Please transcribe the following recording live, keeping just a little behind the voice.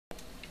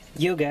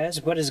Yo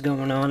guys, what is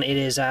going on? It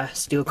is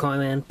Steel Coin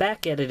Man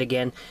back at it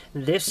again.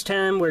 This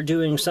time we're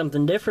doing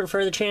something different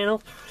for the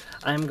channel.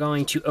 I'm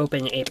going to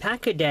open a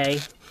pack a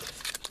day.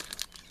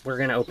 We're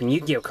going to open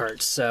Yu-Gi-Oh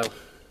cards. So,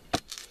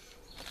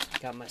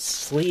 got my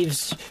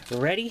sleeves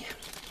ready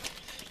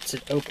to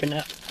open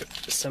up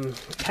some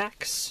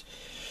packs.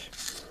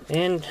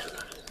 And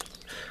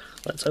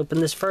let's open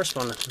this first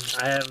one.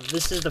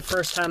 This is the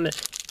first time that,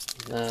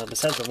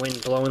 besides the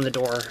wind blowing the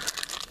door,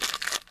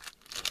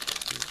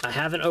 I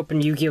haven't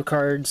opened Yu-Gi-Oh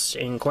cards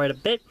in quite a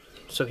bit,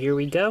 so here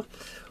we go.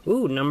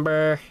 Ooh,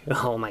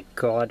 oh my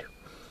god,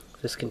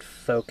 this can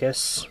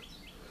focus.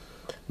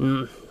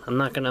 I'm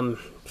not gonna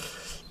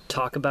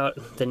talk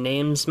about the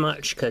names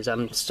much, because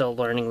I'm still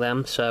learning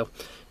them, so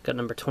got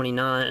number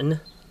 29,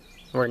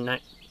 or 9,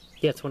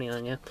 yeah,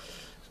 29, yeah.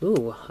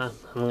 Ooh, I'm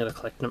gonna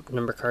collect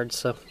number cards,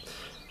 so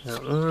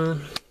that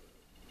one.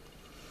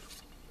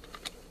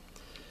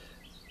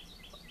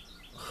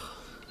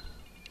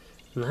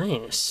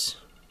 Nice.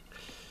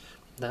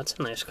 That's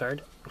a nice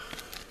card.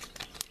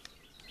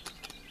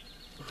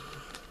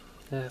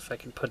 If I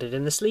can put it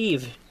in the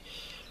sleeve.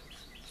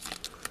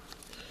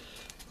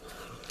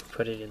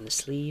 Put it in the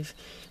sleeve.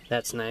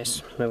 That's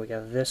nice. Then we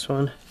got this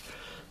one.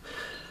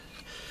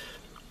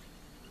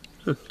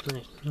 Nice.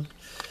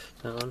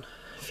 That one.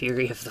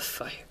 Fury of the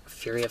Fire.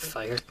 Fury of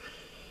Fire.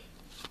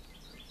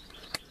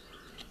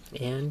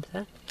 And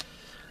that.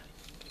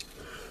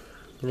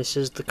 This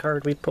is the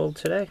card we pulled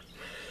today.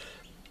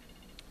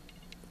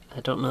 I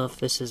don't know if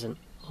this is an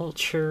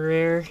ultra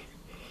rare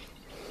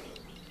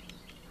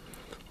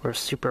or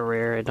super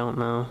rare, I don't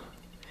know.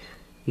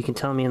 You can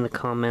tell me in the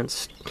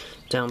comments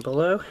down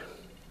below.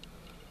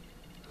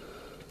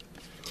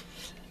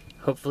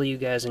 Hopefully you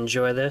guys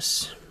enjoy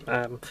this.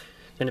 I'm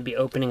going to be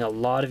opening a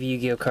lot of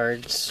Yu-Gi-Oh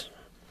cards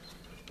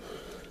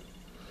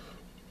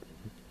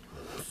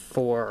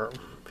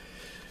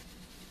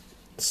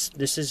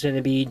this is going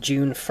to be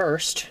June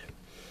 1st,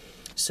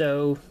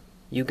 so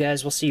you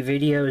guys will see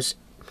videos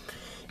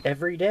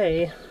every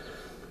day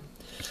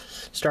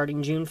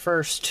starting June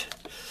 1st.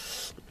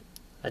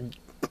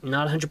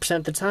 Not 100%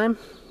 of the time,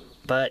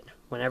 but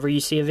whenever you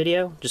see a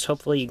video, just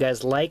hopefully you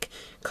guys like,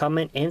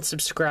 comment, and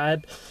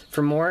subscribe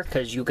for more,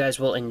 because you guys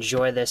will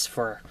enjoy this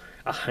for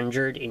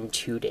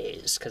 102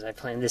 days, because I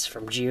planned this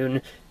from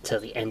June till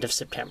the end of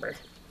September.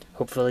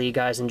 Hopefully you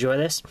guys enjoy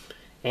this,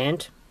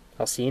 and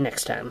I'll see you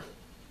next time.